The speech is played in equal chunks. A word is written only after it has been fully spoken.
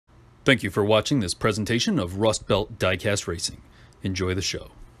Thank you for watching this presentation of Rust Belt Diecast Racing. Enjoy the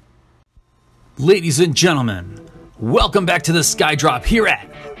show. Ladies and gentlemen, welcome back to the Skydrop here at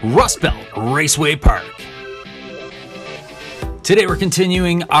Rust Belt Raceway Park. Today we're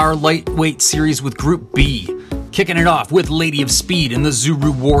continuing our lightweight series with Group B, kicking it off with Lady of Speed and the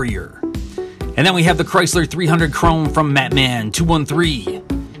Zuru Warrior. And then we have the Chrysler 300 Chrome from Matman 213.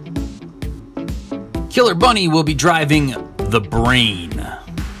 Killer Bunny will be driving the Brain.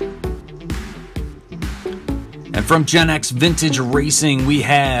 And from Gen X Vintage Racing, we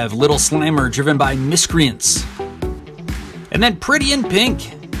have Little Slimer driven by Miscreants. And then Pretty in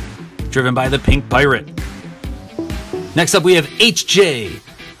Pink, driven by the Pink Pirate. Next up we have HJ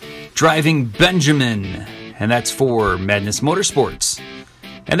driving Benjamin, and that's for Madness Motorsports.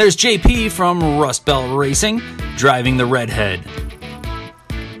 And there's JP from Rust Belt Racing driving the Redhead.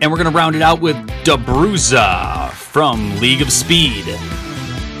 And we're going to round it out with DeBruza from League of Speed.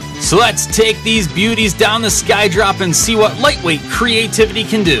 So let's take these beauties down the Skydrop and see what lightweight creativity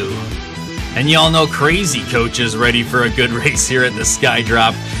can do. And y'all know Crazy Coach is ready for a good race here at the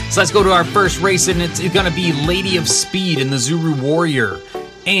Skydrop. So let's go to our first race, and it's going to be Lady of Speed and the Zuru Warrior.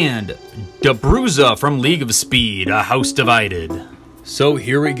 And DeBruza from League of Speed, a house divided. So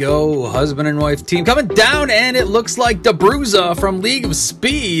here we go, husband and wife team coming down, and it looks like DeBruza from League of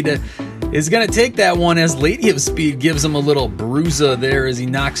Speed is going to take that one as Lady of Speed gives him a little bruiser there as he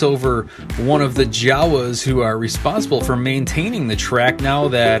knocks over one of the Jawas who are responsible for maintaining the track now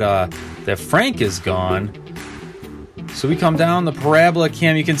that that Frank is gone. So we come down the parabola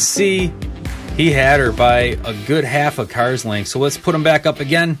cam. You can see he had her by a good half a car's length. So let's put him back up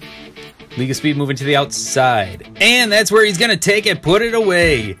again. League of Speed moving to the outside. And that's where he's going to take it, put it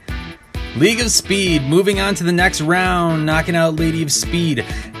away. League of Speed moving on to the next round, knocking out Lady of Speed.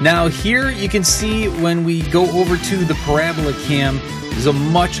 Now here you can see when we go over to the parabola cam, there's a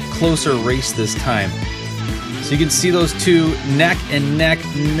much closer race this time. So you can see those two neck and neck,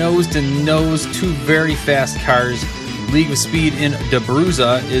 nose to nose, two very fast cars. League of Speed in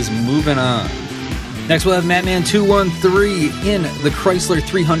DeBruza is moving on. Next we'll have Matman 213 in the Chrysler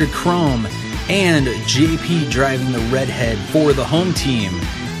 300 Chrome and JP driving the Redhead for the home team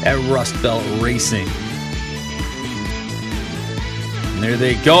at Rust Belt Racing. And there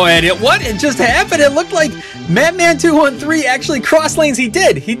they go at it. What? It just happened. It looked like Matman 213 actually crossed lanes. He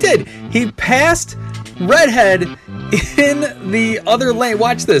did. He passed Redhead in the other lane.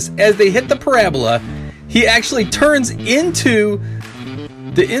 Watch this. As they hit the parabola, he actually turns into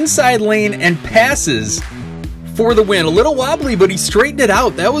the inside lane and passes for the win. A little wobbly, but he straightened it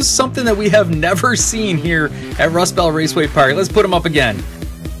out. That was something that we have never seen here at Rust Belt Raceway Park. Let's put him up again.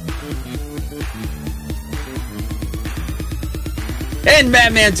 And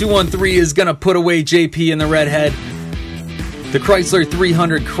Madman 213 is going to put away JP in the Redhead. The Chrysler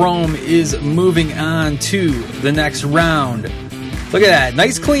 300 Chrome is moving on to the next round. Look at that.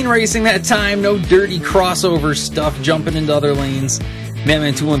 Nice clean racing that time. No dirty crossover stuff jumping into other lanes.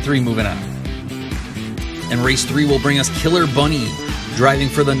 Madman 213 moving on. And race 3 will bring us Killer Bunny driving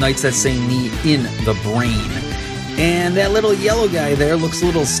for the Knights That Say Knee in the Brain. And that little yellow guy there looks a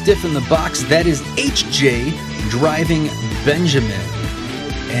little stiff in the box. That is HJ driving Benjamin.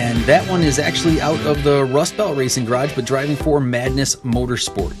 And that one is actually out of the Rust Belt Racing Garage, but driving for Madness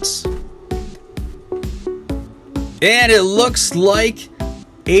Motorsports. And it looks like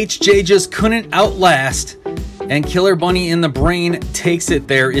HJ just couldn't outlast, and Killer Bunny in the Brain takes it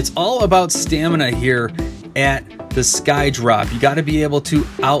there. It's all about stamina here at the Skydrop. You got to be able to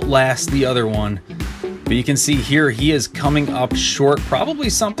outlast the other one. But you can see here he is coming up short, probably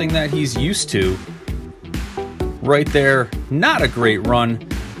something that he's used to. Right there, not a great run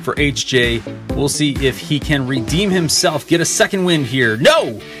for HJ. We'll see if he can redeem himself, get a second win here.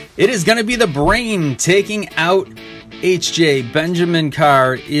 No! It is going to be the Brain taking out HJ. Benjamin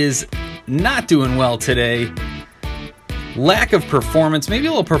Carr is not doing well today. Lack of performance, maybe a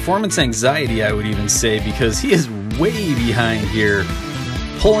little performance anxiety, I would even say, because he is way behind here.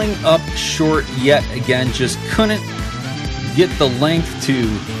 Pulling up short yet again, just couldn't get the length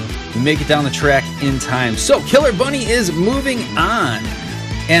to make it down the track in time. So Killer Bunny is moving on.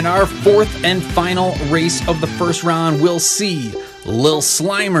 And our fourth and final race of the first round will see Lil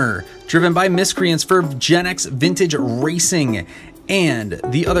Slimer, driven by Miscreants for Gen X Vintage Racing. And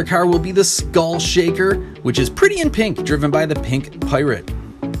the other car will be the Skull Shaker, which is Pretty in Pink, driven by the Pink Pirate.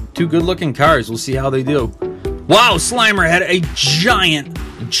 Two good looking cars. We'll see how they do. Wow, Slimer had a giant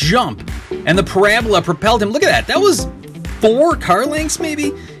jump, and the parabola propelled him. Look at that. That was 4 car lengths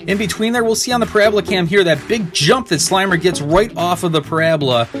maybe in between there. We'll see on the parabola cam here that big jump that Slimer gets right off of the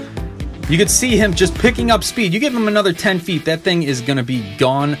parabola. You could see him just picking up speed. You give him another 10 feet, that thing is going to be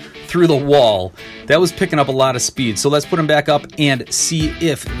gone through the wall. That was picking up a lot of speed. So let's put him back up and see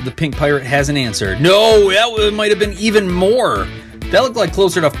if the Pink Pirate has an answer. No, that might have been even more. That looked like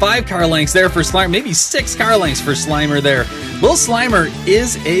closer to 5 car lengths there for Slimer, maybe 6 car lengths for Slimer there. Little Slimer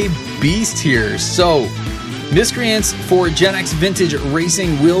is a beast here. So Miscreants for Gen X Vintage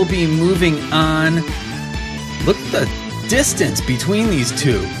Racing will be moving on. Look at the distance between these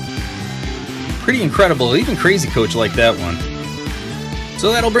two. Pretty incredible. Even Crazy Coach like that one.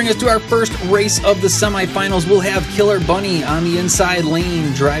 So that'll bring us to our first race of the semifinals. We'll have Killer Bunny on the inside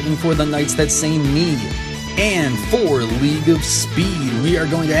lane driving for the Knights that say me. And for League of Speed, we are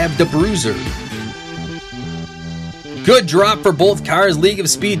going to have the Bruiser. Good drop for both cars. League of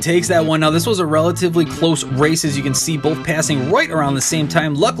Speed takes that one. Now, this was a relatively close race, as you can see, both passing right around the same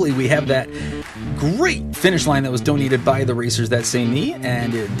time. Luckily, we have that great finish line that was donated by the racers that say me,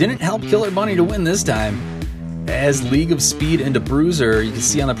 and it didn't help Killer Bunny to win this time. As League of Speed and the Bruiser, you can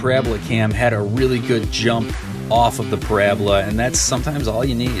see on the parabola cam, had a really good jump off of the parabola, and that's sometimes all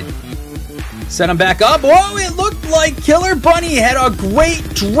you need. Set him back up. Whoa, it looked like Killer Bunny had a great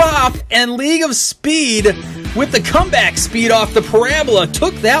drop, and League of Speed, with the comeback speed off the parabola,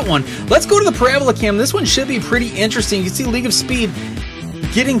 took that one. Let's go to the parabola cam. This one should be pretty interesting. You can see League of Speed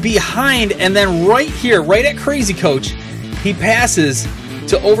getting behind, and then right here, right at Crazy Coach, he passes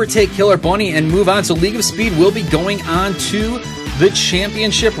to overtake Killer Bunny and move on. So League of Speed will be going on to the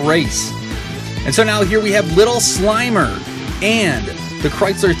championship race. And so now here we have Little Slimer and the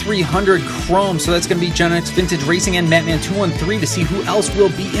Chrysler 300 Chrome. So that's going to be Gen X Vintage Racing and Matman 213 to see who else will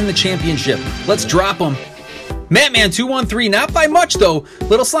be in the championship. Let's drop them. Matman 213, not by much though.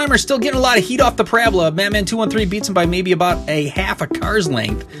 Little Slimer's still getting a lot of heat off the parabola. Matman 213 beats him by maybe about a half a car's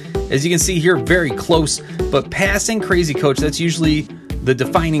length. As you can see here, very close, but passing Crazy Coach, that's usually the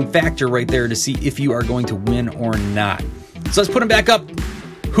defining factor right there to see if you are going to win or not. So let's put him back up.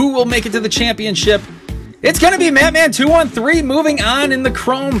 Who will make it to the championship? It's going to be Matman 213 moving on in the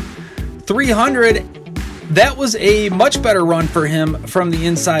Chrome 300. That was a much better run for him from the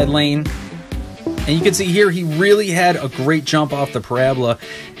inside lane. And you can see here, he really had a great jump off the parabola.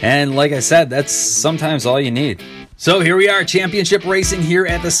 And like I said, that's sometimes all you need. So here we are, championship racing here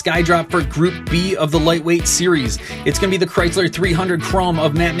at the Skydrop for Group B of the Lightweight Series. It's going to be the Chrysler 300 Chrome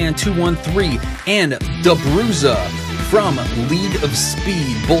of Matman 213 and the Bruiser from League of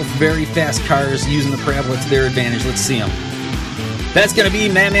Speed. Both very fast cars using the parabola to their advantage. Let's see them. That's going to be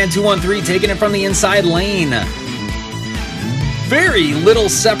Matman 213 taking it from the inside lane. Very little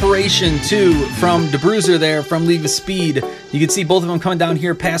separation, too, from the Bruiser there from League of Speed. You can see both of them coming down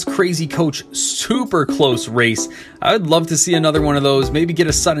here past Crazy Coach. Super close race. I would love to see another one of those. Maybe get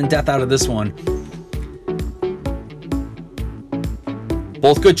a sudden death out of this one.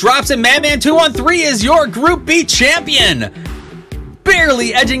 Both good drops, and Matman 213 is your Group B champion.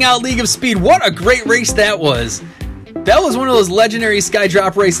 Barely edging out League of Speed. What a great race that was. That was one of those legendary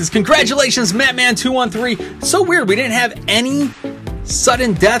Skydrop races. Congratulations, Matman 213. So weird, we didn't have any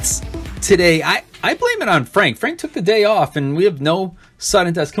sudden deaths today. I blame it on Frank. Frank took the day off, and we have no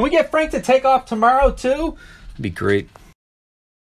sudden deaths. Can we get Frank to take off tomorrow, too? That'd be great.